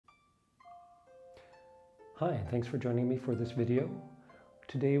Hi, and thanks for joining me for this video.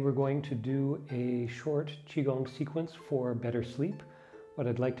 Today we're going to do a short Qigong sequence for better sleep. What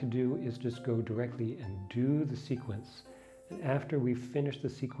I'd like to do is just go directly and do the sequence. And after we finish the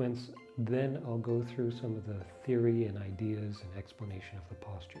sequence, then I'll go through some of the theory and ideas and explanation of the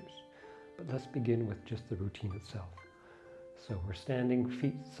postures. But let's begin with just the routine itself. So we're standing,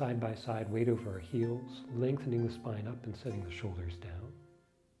 feet side by side, weight over our heels, lengthening the spine up and setting the shoulders down.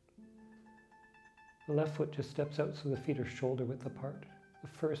 The left foot just steps out so the feet are shoulder width apart. The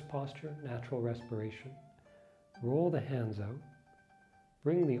first posture, natural respiration. Roll the hands out.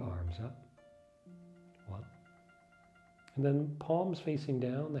 Bring the arms up. One. And then palms facing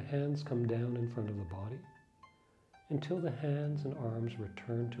down, the hands come down in front of the body until the hands and arms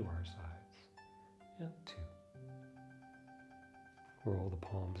return to our sides. And two. Roll the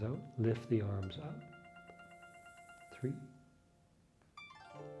palms out. Lift the arms up. Three.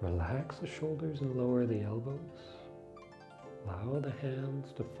 Relax the shoulders and lower the elbows. Allow the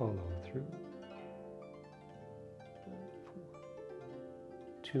hands to follow through. 4.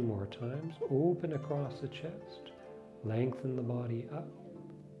 2 more times. Open across the chest. Lengthen the body up.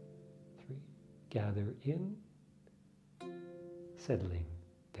 3. Gather in. Settling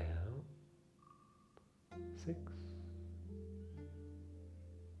down. 6.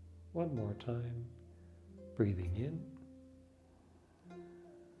 One more time. Breathing in.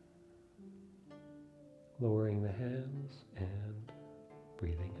 Lowering the hands and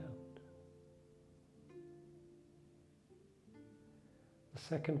breathing out. The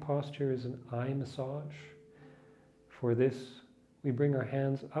second posture is an eye massage. For this, we bring our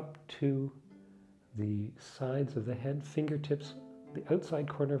hands up to the sides of the head, fingertips, the outside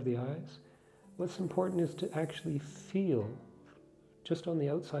corner of the eyes. What's important is to actually feel just on the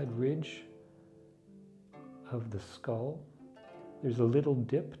outside ridge of the skull. There's a little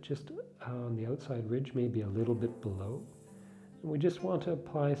dip just on the outside ridge, maybe a little bit below. And we just want to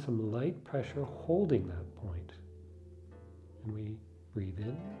apply some light pressure holding that point. And we breathe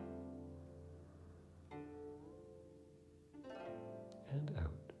in and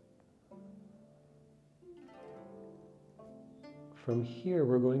out. From here,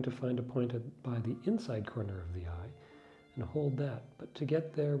 we're going to find a point by the inside corner of the eye and hold that. But to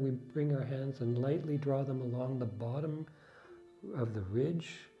get there, we bring our hands and lightly draw them along the bottom of the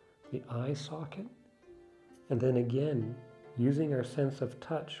ridge, the eye socket, and then again, using our sense of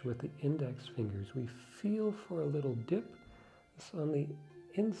touch with the index fingers, we feel for a little dip. It's on the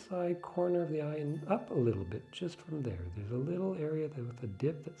inside corner of the eye and up a little bit, just from there. There's a little area there with a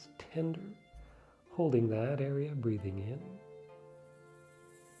dip that's tender. Holding that area, breathing in.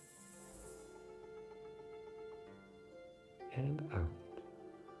 And out.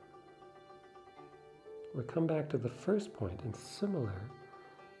 We'll come back to the first point, and similar,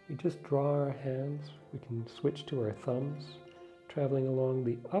 we just draw our hands, we can switch to our thumbs, traveling along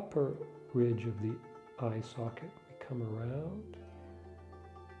the upper ridge of the eye socket. We come around,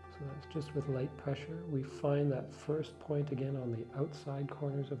 so that's just with light pressure. We find that first point again on the outside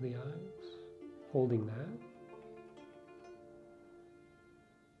corners of the eyes, holding that.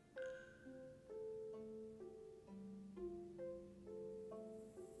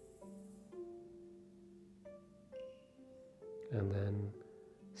 And then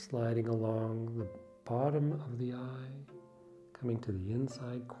sliding along the bottom of the eye, coming to the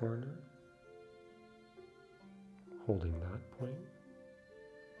inside corner, holding that point.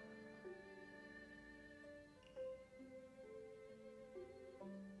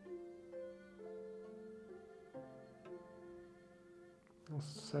 The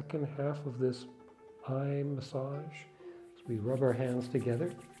second half of this eye massage, so we rub our hands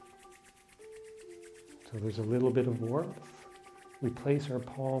together. So there's a little bit of warmth. We place our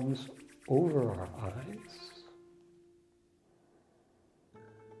palms over our eyes.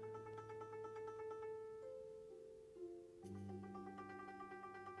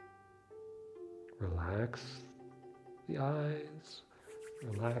 Relax the eyes.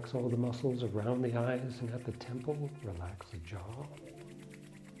 Relax all the muscles around the eyes and at the temple. Relax the jaw.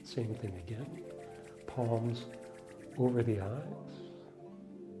 Same thing again. Palms over the eyes.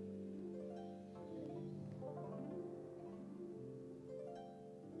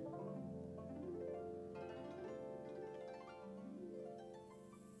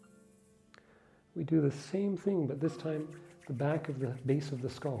 We do the same thing, but this time the back of the base of the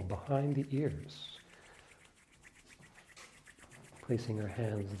skull, behind the ears. Placing our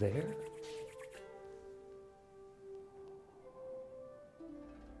hands there.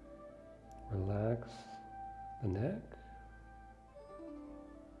 Relax the neck.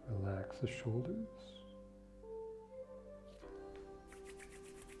 Relax the shoulders.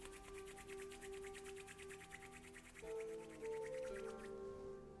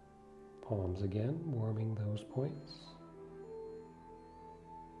 palms again, warming those points.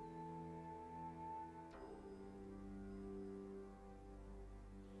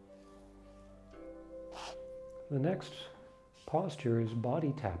 The next posture is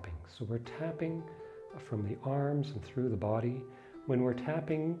body tapping. So we're tapping from the arms and through the body. When we're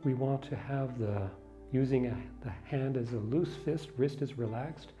tapping, we want to have using the hand as a loose fist, wrist is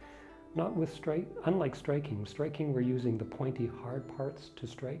relaxed. Not with unlike striking. Striking, we're using the pointy hard parts to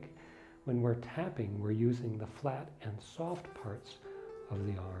strike. When we're tapping, we're using the flat and soft parts of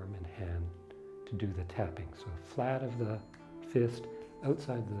the arm and hand to do the tapping. So flat of the fist,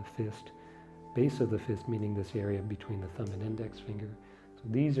 outside of the fist, base of the fist, meaning this area between the thumb and index finger. So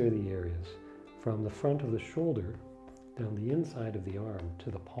these are the areas from the front of the shoulder down the inside of the arm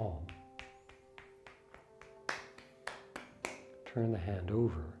to the palm. Turn the hand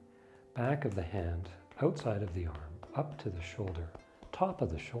over, back of the hand, outside of the arm, up to the shoulder, top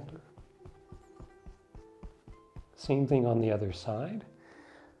of the shoulder. Same thing on the other side,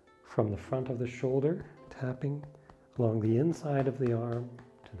 from the front of the shoulder, tapping along the inside of the arm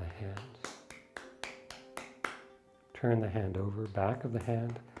to the hand. Turn the hand over, back of the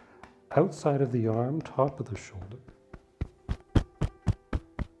hand, outside of the arm, top of the shoulder.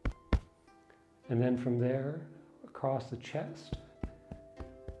 And then from there, across the chest,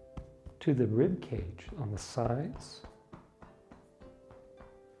 to the rib cage on the sides.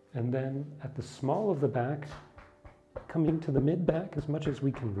 And then at the small of the back, coming to the mid-back as much as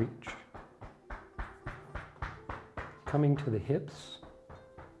we can reach. Coming to the hips.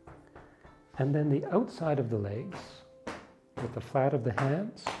 And then the outside of the legs, with the flat of the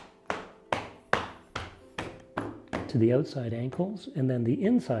hands, to the outside ankles, and then the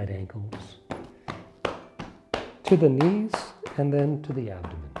inside ankles, to the knees, and then to the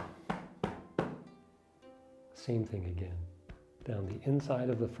abdomen. Same thing again, down the inside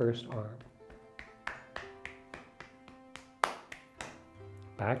of the first arm,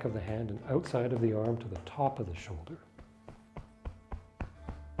 back of the hand and outside of the arm to the top of the shoulder.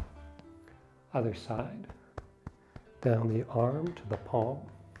 Other side, down the arm to the palm.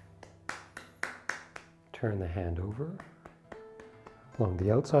 Turn the hand over, along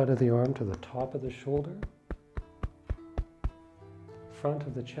the outside of the arm to the top of the shoulder, front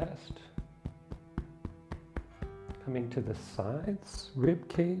of the chest, coming to the sides, rib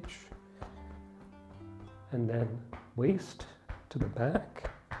cage, and then waist to the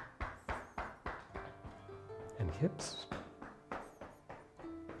back, and hips,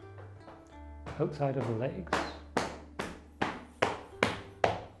 outside of the legs,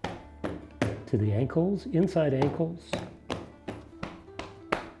 to the ankles, inside ankles,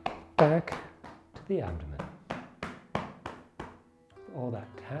 back to the abdomen. All that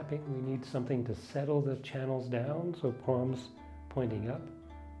tapping, we need something to settle the channels down, so palms pointing up,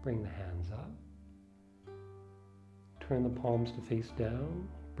 bring the hands up. Turn the palms to face down,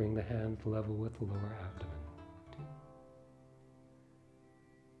 bring the hands level with the lower abdomen.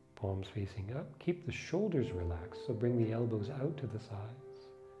 Palms facing up, keep the shoulders relaxed, so bring the elbows out to the sides.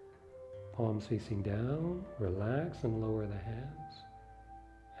 Palms facing down, relax and lower the hands.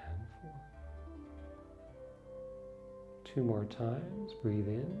 And 4. 2 more times, breathe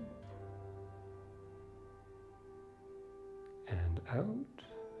in. And out.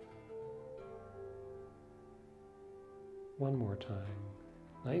 1 more time.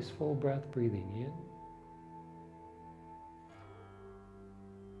 Nice full breath, breathing in.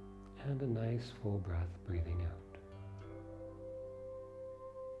 And a nice full breath, breathing out.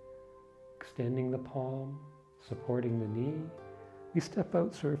 Extending the palm, supporting the knee. We step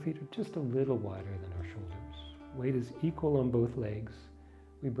out so our feet are just a little wider than our shoulders. Weight is equal on both legs.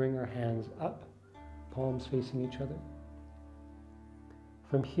 We bring our hands up, palms facing each other.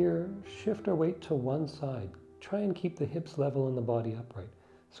 From here, shift our weight to one side. Try and keep the hips level and the body upright.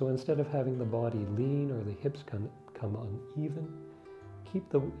 So instead of having the body lean or the hips come uneven, keep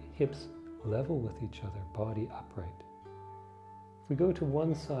the hips level with each other, body upright. If we go to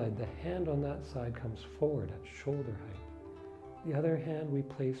one side, the hand on that side comes forward at shoulder height. The other hand we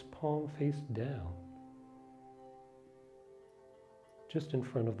place palm face down, just in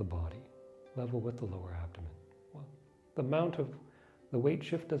front of the body, level with the lower abdomen. Well, the amount of the weight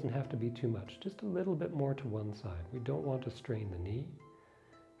shift doesn't have to be too much, just a little bit more to one side. We don't want to strain the knee.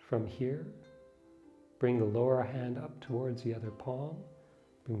 From here, bring the lower hand up towards the other palm,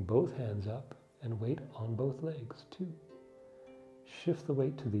 bring both hands up and weight on both legs, 2. Shift the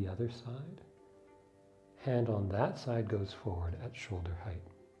weight to the other side. Hand on that side goes forward at shoulder height.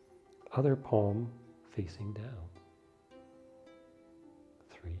 Other palm facing down.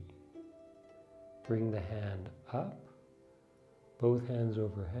 3. Bring the hand up, both hands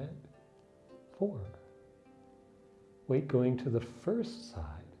overhead, 4. Weight going to the first side.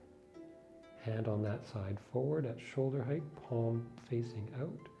 Hand on that side forward at shoulder height, palm facing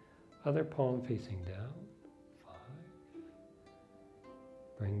out, other palm facing down. 5.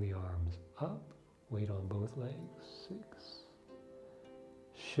 Bring the arms up, weight on both legs. 6.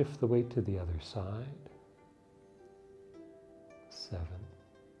 Shift the weight to the other side. 7.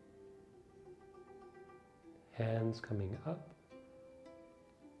 Hands coming up.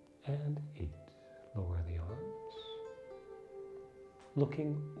 And 8. Lower the arms.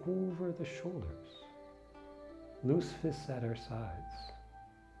 Looking over the shoulders. Loose fists at our sides.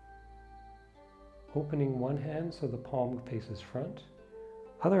 Opening one hand so the palm faces front.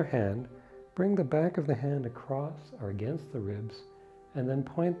 Other hand, bring the back of the hand across or against the ribs and then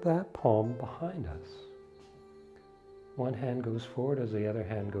point that palm behind us. One hand goes forward as the other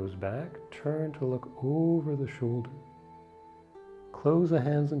hand goes back. Turn to look over the shoulder. Close the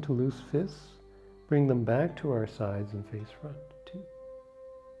hands into loose fists. Bring them back to our sides and face front. 2.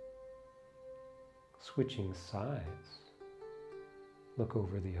 Switching sides. Look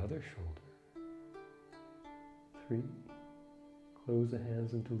over the other shoulder. 3. Close the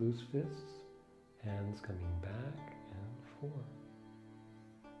hands into loose fists. Hands coming back. And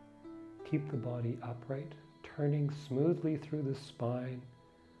 4. Keep the body upright, turning smoothly through the spine.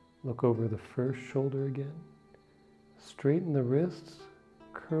 Look over the first shoulder again. Straighten the wrists,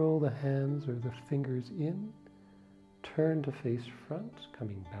 curl the hands or the fingers in. Turn to face front,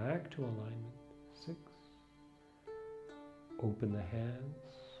 coming back to alignment. 6. Open the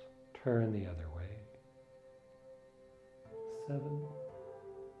hands, turn the other way. 7.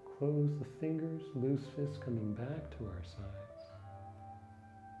 Close the fingers, loose fists coming back to our sides.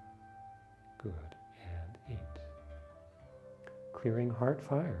 Good. And 8. Clearing heart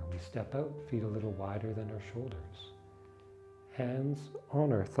fire. We step out, feet a little wider than our shoulders. Hands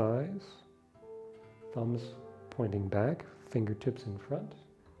on our thighs. Thumbs pointing back, fingertips in front.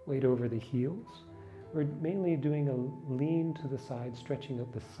 Weight over the heels. We're mainly doing a lean to the side, stretching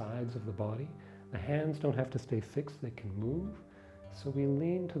out the sides of the body. The hands don't have to stay fixed, they can move. So we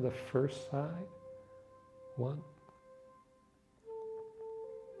lean to the first side. 1.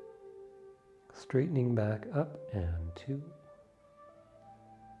 Straightening back up, and 2.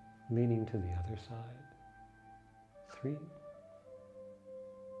 Leaning to the other side. 3.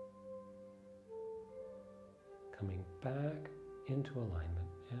 Coming back into alignment,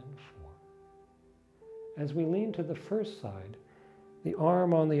 and 4. As we lean to the first side, the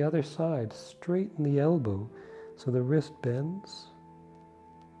arm on the other side, straighten the elbow so the wrist bends.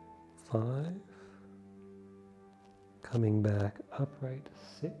 5. Coming back upright.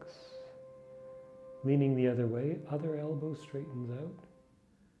 6. Leaning the other way, other elbow straightens out.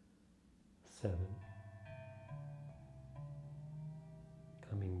 7.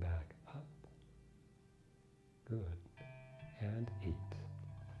 Coming back up. Good. And 8.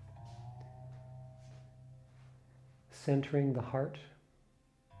 Centering the heart,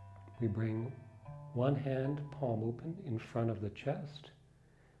 we bring one hand, palm open, in front of the chest.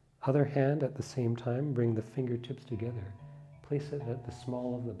 Other hand at the same time, bring the fingertips together. Place it at the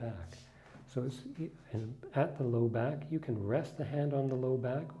small of the back. So it's at the low back. You can rest the hand on the low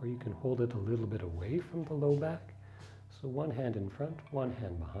back, or you can hold it a little bit away from the low back. So one hand in front, one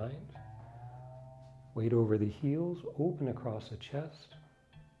hand behind. Weight over the heels, open across the chest.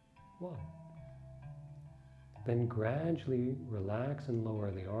 1. Then gradually relax and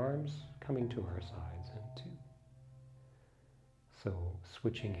lower the arms, coming to our sides, and 2. So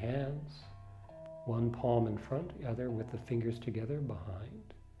switching hands, one palm in front, the other with the fingers together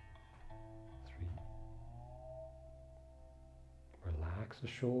behind. 3. Relax the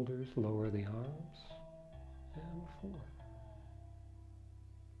shoulders, lower the arms, and 4.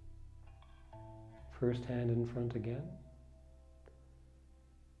 First hand in front again.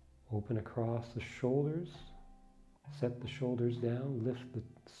 Open across the shoulders. Set the shoulders down, lift the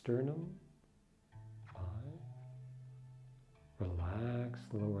sternum. 5. Relax,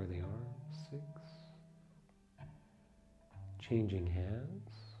 lower the arms. 6. Changing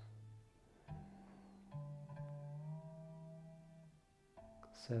hands.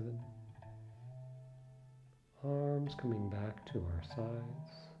 7. Arms coming back to our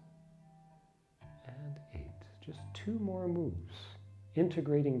sides. And 8. Just 2 more moves.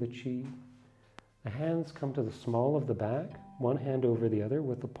 Integrating the chi. The hands come to the small of the back, one hand over the other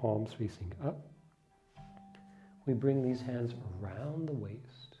with the palms facing up. We bring these hands around the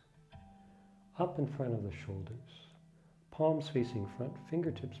waist, up in front of the shoulders, palms facing front,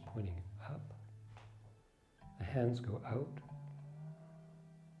 fingertips pointing up. The hands go out.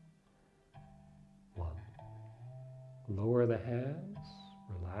 1. Lower the hands,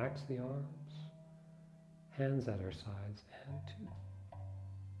 relax the arms. hands at our sides, and 2.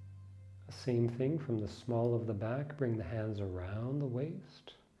 Same thing from the small of the back, bring the hands around the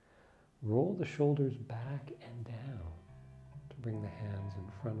waist. Roll the shoulders back and down to bring the hands in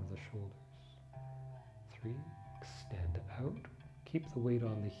front of the shoulders. 3, extend out, keep the weight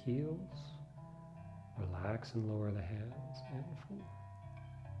on the heels. Relax and lower the hands, and 4.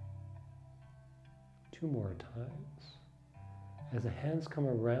 2 more times. As the hands come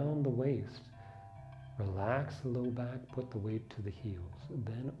around the waist, relax the low back, put the weight to the heels.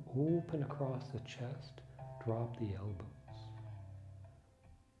 Then open across the chest, drop the elbows.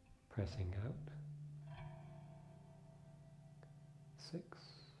 Pressing out. 6,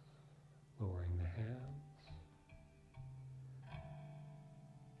 lowering the hands.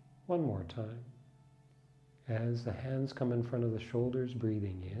 1 more time. As the hands come in front of the shoulders,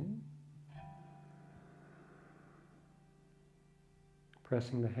 breathing in.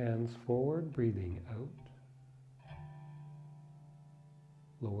 Pressing the hands forward, breathing out.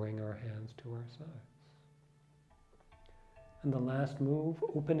 Lowering our hands to our sides. And the last move,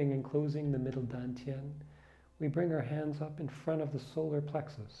 opening and closing the middle dantian, we bring our hands up in front of the solar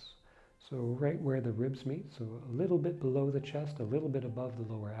plexus. So right where the ribs meet, so a little bit below the chest, a little bit above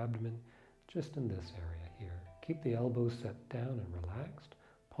the lower abdomen, just in this area here. Keep the elbows set down and relaxed,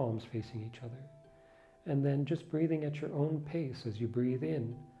 palms facing each other. And then just breathing at your own pace as you breathe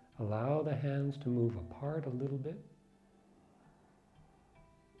in, allow the hands to move apart a little bit.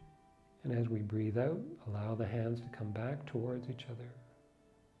 And as we breathe out, allow the hands to come back towards each other.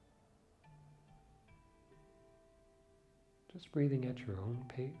 Just breathing at your own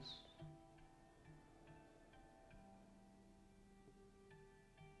pace.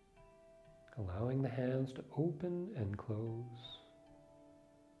 Allowing the hands to open and close.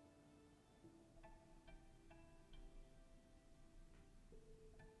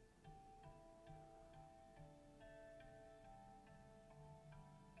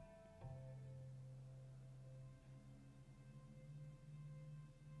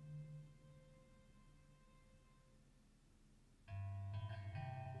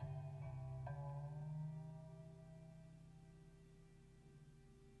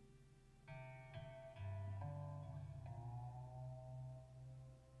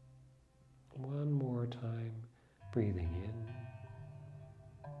 One more time, breathing in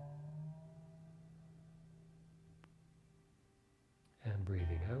and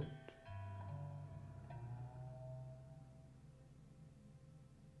breathing out.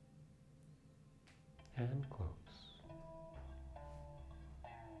 And close.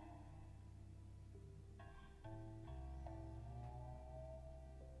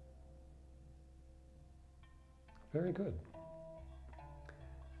 Very good.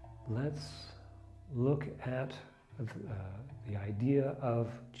 Let's look at the idea of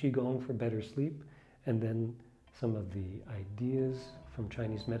Qigong for better sleep, and then some of the ideas from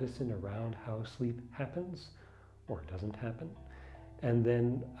Chinese medicine around how sleep happens or doesn't happen, and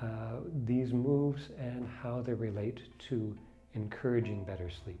then these moves and how they relate to encouraging better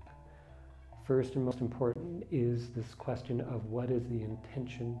sleep. First and most important is this question of what is the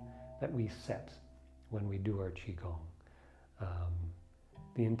intention that we set when we do our Qigong.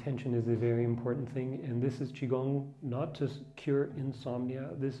 The intention is a very important thing, and this is Qigong not to cure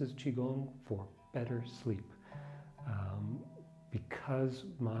insomnia, this is Qigong for better sleep. Because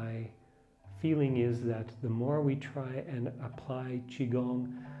my feeling is that the more we try and apply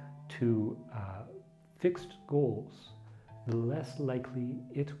Qigong to fixed goals, the less likely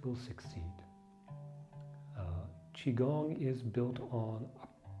it will succeed. Qigong is built on a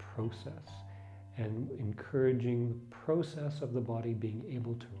process, and encouraging the process of the body being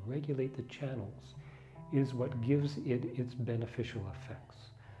able to regulate the channels is what gives it its beneficial effects.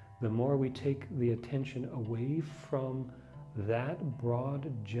 The more we take the attention away from that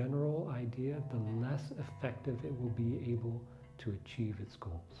broad general idea, the less effective it will be able to achieve its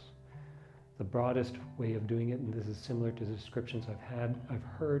goals. The broadest way of doing it, and this is similar to the descriptions I've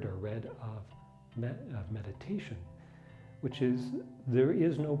heard or read of meditation, which is there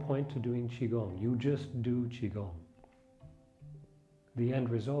is no point to doing Qigong. You just do Qigong. The end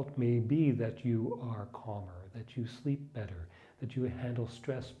result may be that you are calmer, that you sleep better, that you handle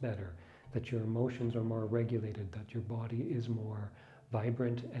stress better, that your emotions are more regulated, that your body is more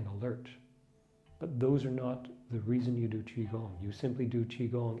vibrant and alert. But those are not the reason you do Qigong. You simply do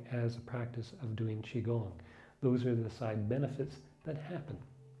Qigong as a practice of doing Qigong. Those are the side benefits that happen.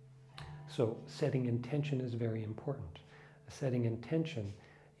 So setting intention is very important. Setting intention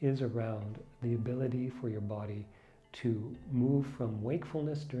is around the ability for your body to move from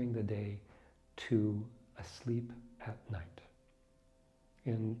wakefulness during the day to asleep at night.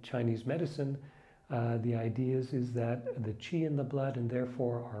 In Chinese medicine, The idea is that the qi in the blood, and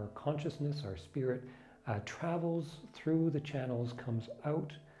therefore our consciousness, our spirit, travels through the channels, comes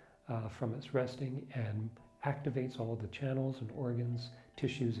out from its resting, and activates all the channels and organs,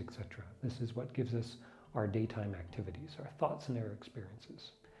 tissues, etc. This is what gives us our daytime activities, our thoughts and our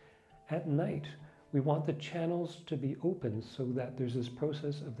experiences. At night, we want the channels to be open so that there's this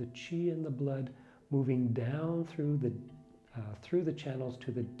process of the qi in the blood moving down through the channels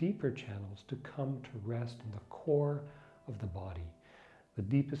to the deeper channels to come to rest in the core of the body. The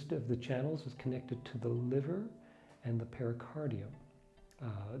deepest of the channels is connected to the liver and the pericardium.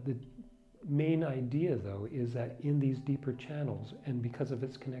 The main idea, though, is that in these deeper channels, and because of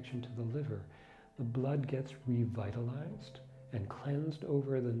its connection to the liver, the blood gets revitalized and cleansed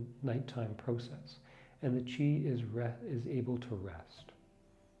over the nighttime process, and the qi is able to rest.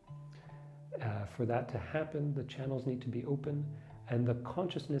 For that to happen, the channels need to be open, and the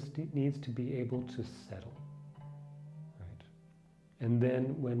consciousness needs to be able to settle. Right? And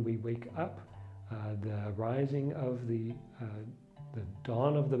then when we wake up, the rising of the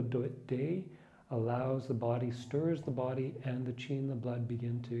dawn of the day allows the body, stirs the body, and the qi in the blood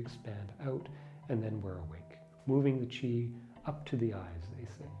begin to expand out, and then we're awake, moving the qi up to the eyes, they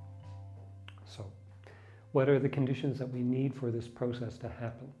say. So, what are the conditions that we need for this process to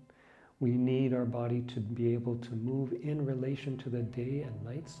happen? We need our body to be able to move in relation to the day and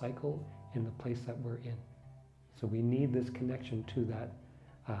night cycle in the place that we're in. So we need this connection to that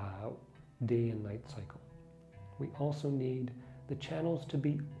day and night cycle. We also need the channels to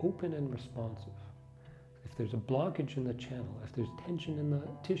be open and responsive. If there's a blockage in the channel, if there's tension in the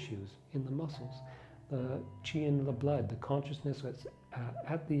tissues, in the muscles, the qi in the blood, the consciousness that's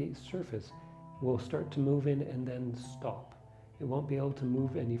at the surface will start to move in and then stop. It won't be able to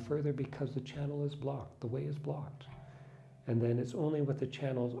move any further because the channel is blocked, the way is blocked. And then it's only with the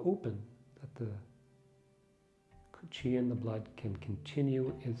channels open that the qi in the blood can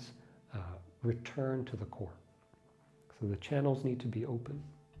continue its return to the core. So the channels need to be open.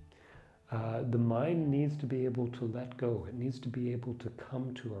 The mind needs to be able to let go. It needs to be able to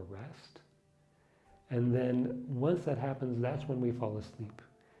come to a rest. And then once that happens, that's when we fall asleep.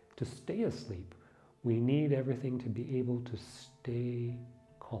 To stay asleep, we need everything to be able to stay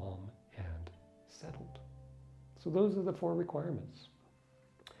calm and settled. So those are the 4 requirements.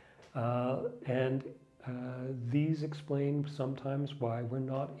 These explain sometimes why we're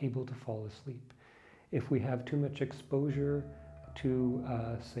not able to fall asleep. If we have too much exposure to,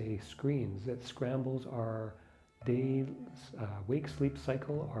 say, screens, that scrambles our day wake-sleep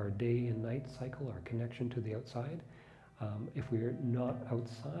cycle, our day and night cycle, our connection to the outside. If we're not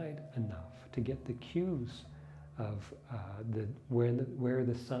outside enough to get the cues of where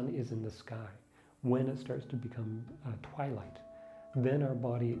the sun is in the sky, when it starts to become twilight, then our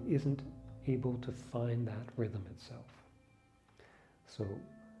body isn't able to find that rhythm itself. So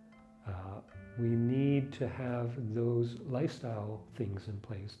we need to have those lifestyle things in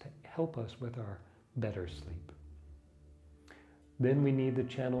place to help us with our better sleep. Then we need the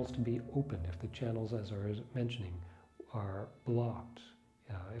channels to be open. If the channels, as I was mentioning, are blocked,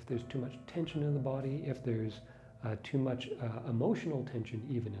 if there's too much tension in the body, if there's too much emotional tension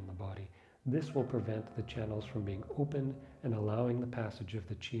even in the body, this will prevent the channels from being open and allowing the passage of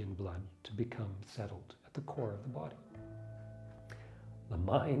the qi and blood to become settled at the core of the body. The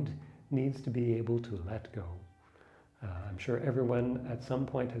mind needs to be able to let go. I'm sure everyone at some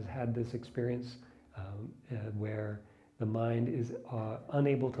point has had this experience where the mind is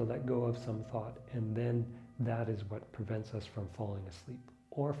unable to let go of some thought, and then that is what prevents us from falling asleep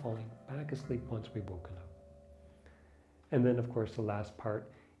or falling back asleep once we've woken up. And then, of course, the last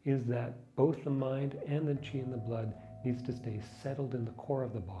part is that both the mind and the qi in the blood needs to stay settled in the core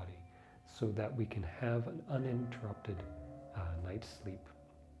of the body so that we can have an uninterrupted night's sleep.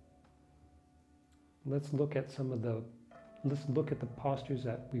 Let's look at the postures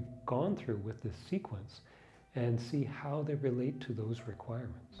that we've gone through with this sequence and see how they relate to those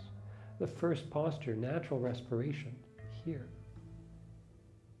requirements. The first posture, natural respiration, here.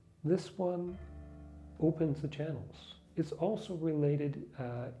 This one opens the channels. It's also related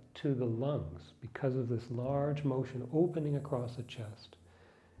to the lungs because of this large motion opening across the chest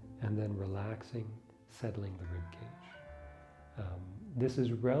and then relaxing, settling the rib cage. This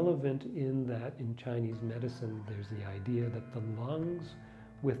is relevant in that in Chinese medicine there's the idea that the lungs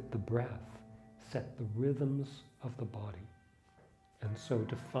with the breath set the rhythms of the body. And so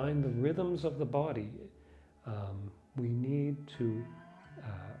to find the rhythms of the body, we need to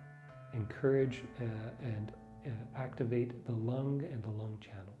encourage and activate the lung and the lung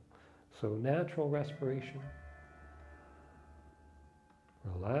channel. So natural respiration.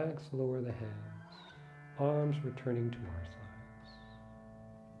 Relax, lower the hands. arms returning to our sides.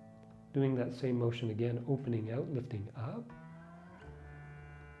 Doing that same motion again, opening out, lifting up.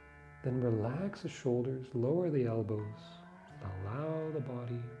 Then relax the shoulders, lower the elbows, allow the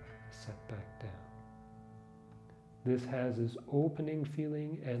body to set back down. This has this opening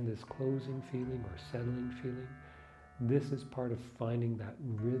feeling and this closing feeling or settling feeling. This is part of finding that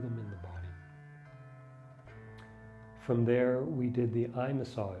rhythm in the body. From there, we did the eye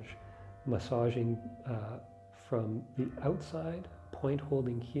massage, massaging from the outside, point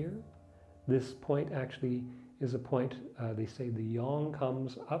holding here. This point actually is a point, they say the yang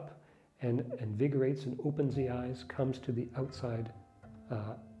comes up and invigorates and opens the eyes, comes to the outside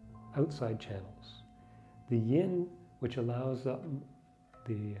channels. The yin, which allows the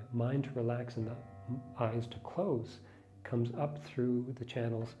mind to relax and the eyes to close, comes up through the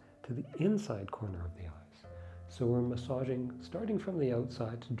channels to the inside corner of the eyes. So we're massaging, starting from the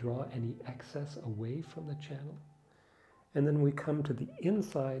outside to draw any excess away from the channel. And then we come to the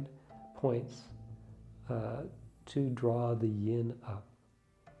inside points to draw the yin up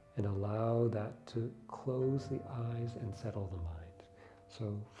and allow that to close the eyes and settle the mind.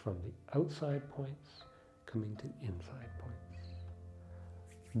 So from the outside points, coming to inside points.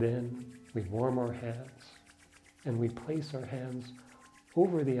 Then we warm our hands and we place our hands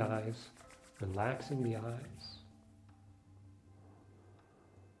over the eyes, relaxing the eyes.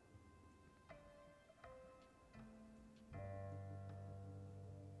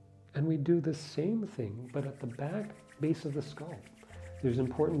 And we do the same thing, but at the back base of the skull. There's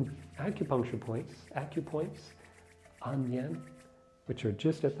important acupuncture points, acupoints, Anyan, which are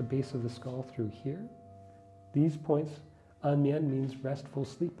just at the base of the skull through here. These points, Anyan means restful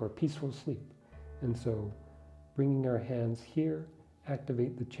sleep or peaceful sleep. And so bringing our hands here,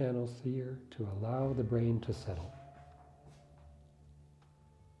 activate the channels here to allow the brain to settle.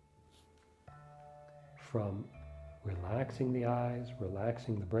 From relaxing the eyes,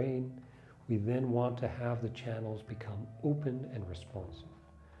 relaxing the brain, we then want to have the channels become open and responsive.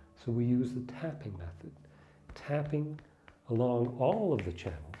 So we use the tapping method, tapping along all of the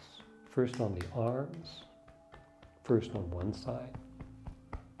channels, first on the arms, first on one side,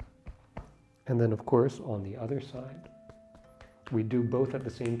 and then of course on the other side. We do both at the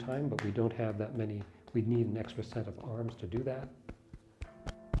same time, but we don't have that many. We'd need an extra set of arms to do that.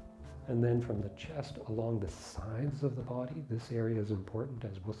 And then from the chest along the sides of the body, this area is important,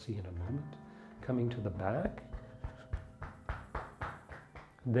 as we'll see in a moment. Coming to the back,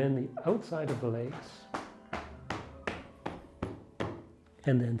 then the outside of the legs,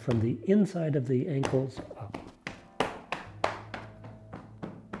 and then from the inside of the ankles up.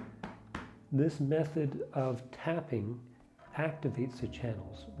 This method of tapping activates the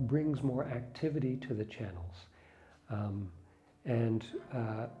channels, brings more activity to the channels, and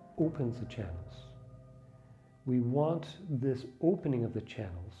opens the channels. We want this opening of the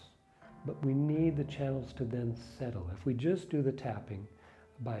channels, but we need the channels to then settle. If we just do the tapping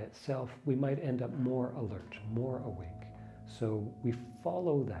by itself, we might end up more alert, more awake. So we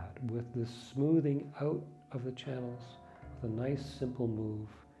follow that with this smoothing out of the channels with a nice simple move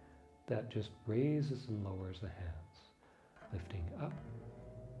that just raises and lowers the hands, lifting up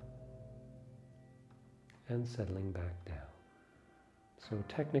and settling back down. So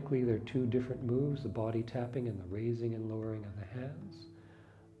technically there are two different moves, the body tapping and the raising and lowering of the hands.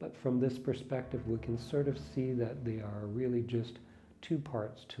 But from this perspective, we can sort of see that they are really just two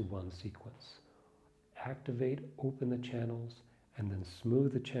parts to one sequence. Activate, open the channels, and then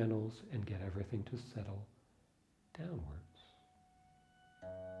smooth the channels and get everything to settle downwards.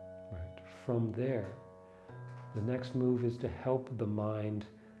 Right. From there, the next move is to help the mind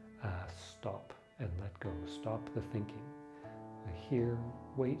stop and let go, stop the thinking. Here,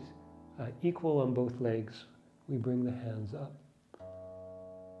 weight equal on both legs. We bring the hands up.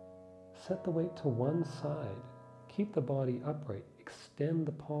 Set the weight to one side. Keep the body upright. Extend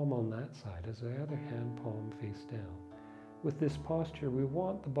the palm on that side as the other hand palm face down. With this posture, we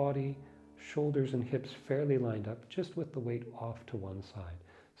want the body, shoulders and hips fairly lined up, just with the weight off to one side.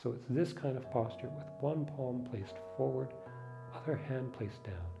 So it's this kind of posture with one palm placed forward, other hand placed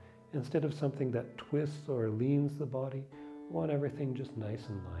down. Instead of something that twists or leans the body, we want everything just nice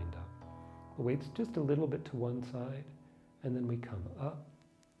and lined up. The weight's just a little bit to one side, and then we come up,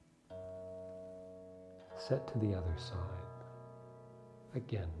 set to the other side.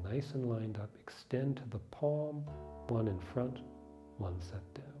 Again, nice and lined up, extend to the palm, one in front, one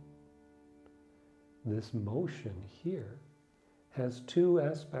set down. This motion here has two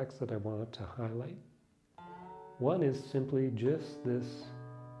aspects that I wanted to highlight. One is simply just this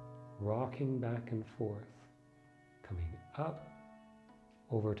rocking back and forth, coming up,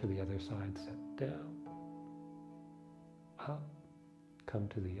 over to the other side, set down, up, come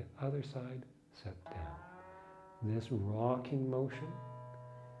to the other side, set down. This rocking motion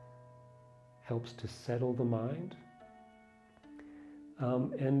helps to settle the mind.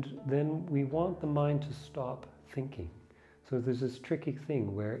 And then we want the mind to stop thinking. So there's this tricky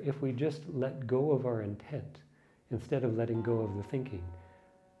thing where if we just let go of our intent, instead of letting go of the thinking,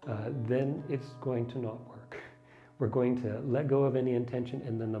 then it's going to not work. We're going to let go of any intention,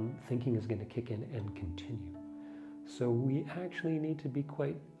 and then the thinking is going to kick in and continue. So we actually need to be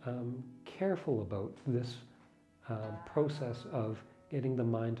quite careful about this process of getting the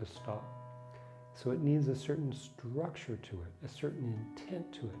mind to stop. So it needs a certain structure to it, a certain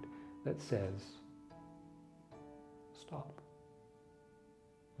intent to it that says, stop.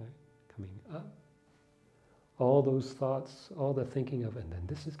 Right? Coming up. All those thoughts, all the thinking of, and then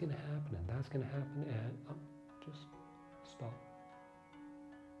this is going to happen, and that's going to happen, and just stop.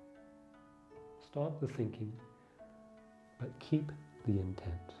 Stop the thinking, but keep the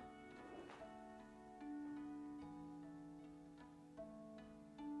intent.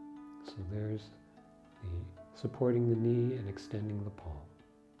 So there's the supporting the knee and extending the palm.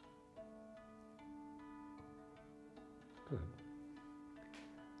 Good.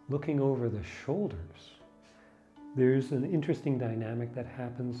 Looking over the shoulders, there's an interesting dynamic that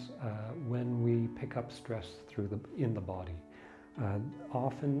happens when we pick up stress in the body.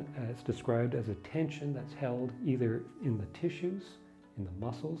 Often it's described as a tension that's held either in the tissues, in the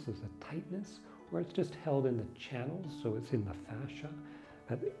muscles, as a tightness, or it's just held in the channels, so it's in the fascia,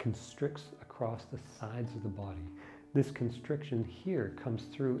 that it constricts across the sides of the body. This constriction here comes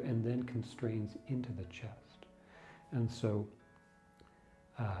through and then constrains into the chest. And so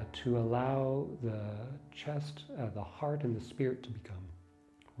to allow the chest, the heart and the spirit to become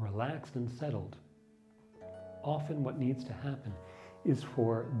relaxed and settled, often what needs to happen is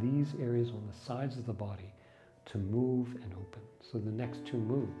for these areas on the sides of the body to move and open. So the next two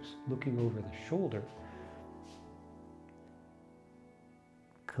moves, looking over the shoulder,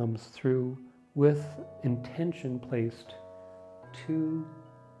 comes through with intention placed to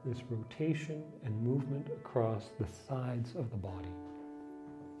this rotation and movement across the sides of the body.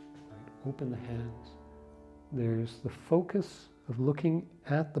 Open the hands. There's the focus of looking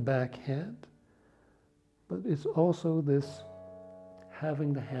at the back hand, but it's also this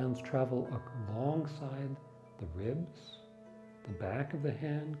having the hands travel alongside the ribs, the back of the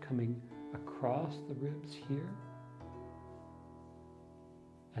hand coming across the ribs here,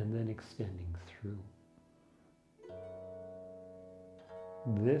 and then extending through.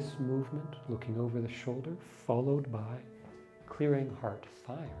 This movement, looking over the shoulder, followed by clearing heart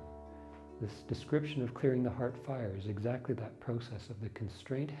fire. This description of clearing the heart fire is exactly that process of the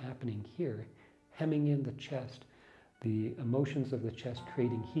constraint happening here, hemming in the chest, the emotions of the chest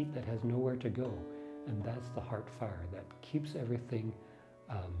creating heat that has nowhere to go. And that's the heart fire that keeps everything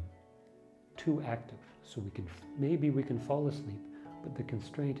too active. So maybe we can fall asleep, but the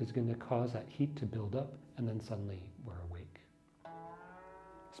constraint is going to cause that heat to build up, and then suddenly we're awake.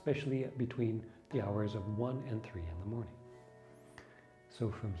 Especially between the hours of 1 and 3 in the morning. So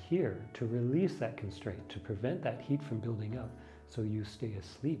from here, to release that constraint, to prevent that heat from building up, so you stay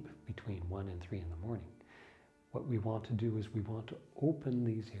asleep between 1 and 3 in the morning, what we want to do is we want to open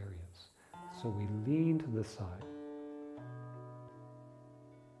these areas. So we lean to the side.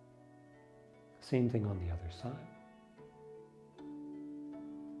 Same thing on the other side.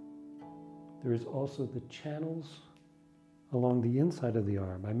 There is also the channels along the inside of the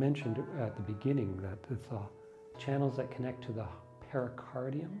arm. I mentioned at the beginning that it's channels that connect to the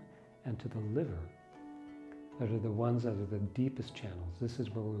pericardium and to the liver that are the ones that are the deepest channels. This is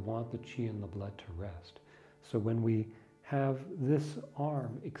where we want the chi and the blood to rest. So when we have this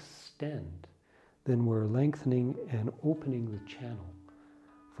arm extend, then we're lengthening and opening the channel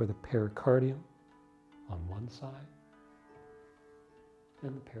for the pericardium on one side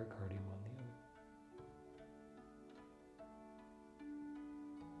and the pericardium on the other.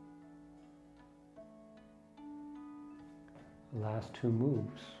 Last two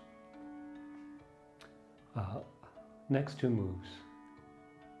moves. Next two moves.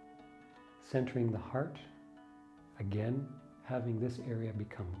 Centering the heart. Again, having this area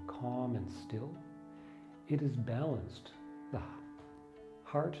become calm and still. It is balanced. The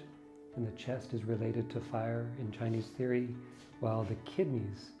heart and the chest is related to fire in Chinese theory, while the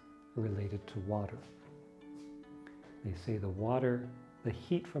kidneys are related to water. They say the water, the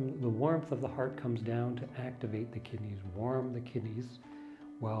heat from the warmth of the heart comes down to activate the kidneys, warm the kidneys,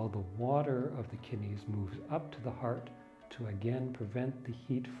 while the water of the kidneys moves up to the heart to again prevent the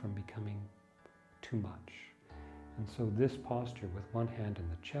heat from becoming too much. And so this posture with one hand in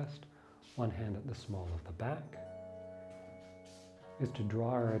the chest, one hand at the small of the back, is to draw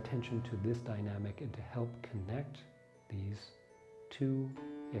our attention to this dynamic and to help connect these two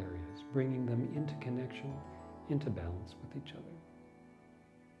areas, bringing them into connection, into balance with each other.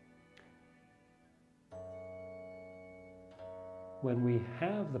 When we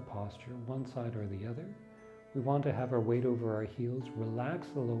have the posture, one side or the other, we want to have our weight over our heels, relax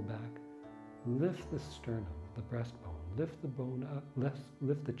the low back, lift the sternum, the breastbone, lift the bone up,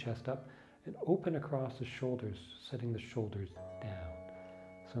 lift the chest up, and open across the shoulders, setting the shoulders down.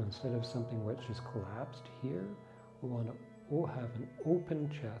 So instead of something which is collapsed here, we want to have an open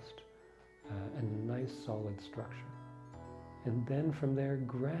chest and a nice solid structure. And then from there,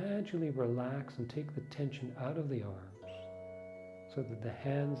 gradually relax and take the tension out of the arms so that the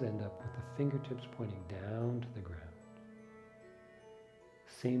hands end up with the fingertips pointing down to the ground.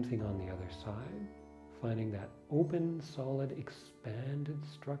 Same thing on the other side, finding that open, solid, expanded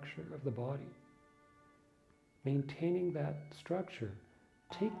structure of the body. Maintaining that structure,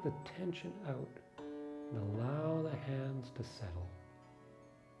 take the tension out and allow the hands to settle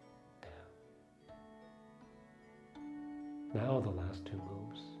down. Now the last two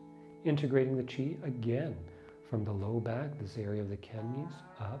moves. Integrating the Qi again from the low back, this area of the kidneys,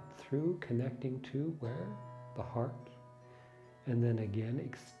 up through, connecting to where? The heart. And then again,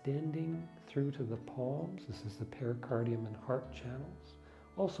 extending through to the palms. This is the pericardium and heart channels,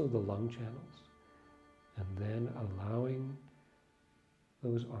 also the lung channels. And then allowing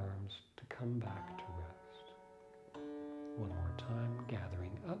those arms to come back to rest. One more time,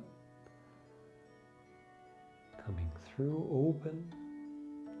 gathering up, coming through, open,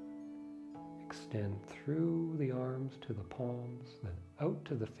 extend through the arms to the palms, then out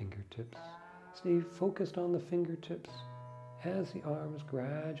to the fingertips. Stay focused on the fingertips as the arms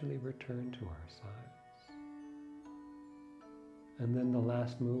gradually return to our sides. And then the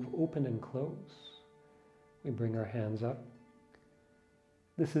last move, open and close. We bring our hands up.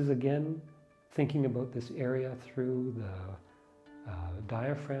 This is again thinking about this area through the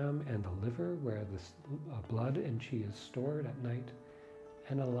diaphragm and the liver where the blood and Qi is stored at night,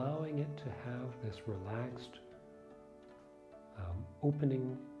 and allowing it to have this relaxed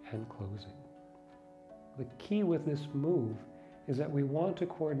opening and closing. The key with this move is that we want to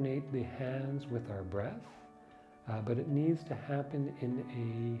coordinate the hands with our breath, but it needs to happen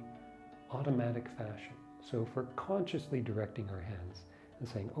in a automatic fashion. So if we're consciously directing our hands and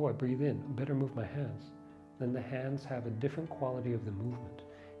saying, oh, I breathe in, better move my hands, then the hands have a different quality of the movement.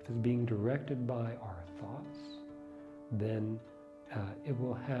 If it's being directed by our thoughts, then it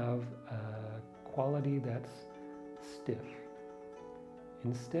will have a quality that's stiff.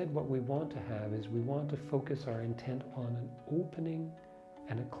 Instead, what we want to have is we want to focus our intent on an opening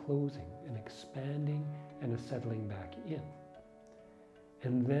and a closing, an expanding and a settling back in.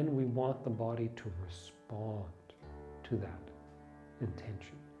 And then we want the body to respond to that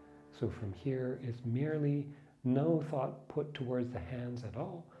intention. So from here, it's merely no thought put towards the hands at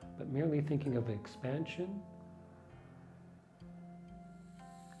all, but merely thinking of expansion.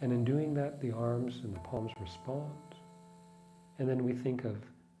 And in doing that, the arms and the palms respond. And then we think of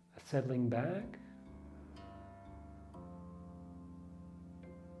a settling back.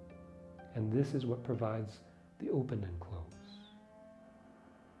 And this is what provides the open and close.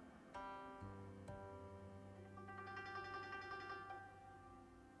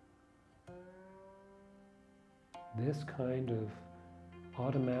 This kind of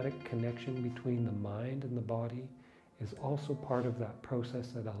automatic connection between the mind and the body is also part of that process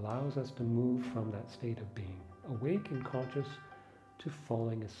that allows us to move from that state of being awake and conscious to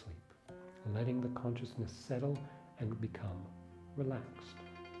falling asleep, letting the consciousness settle and become relaxed.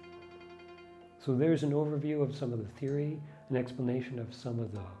 So there's an overview of some of the theory, an explanation of some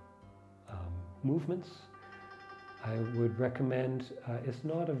of the movements. I would recommend, it's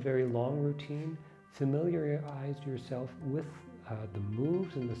not a very long routine. Familiarize yourself with the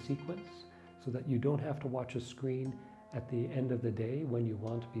moves and the sequence so that you don't have to watch a screen at the end of the day when you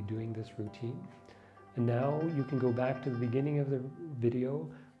want to be doing this routine. And now you can go back to the beginning of the video,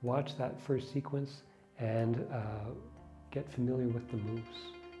 watch that first sequence, and get familiar with the moves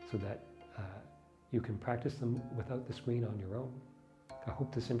so that you can practice them without the screen on your own. I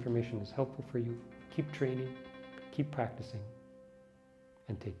hope this information is helpful for you. Keep training, keep practicing,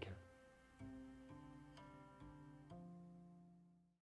 and take care.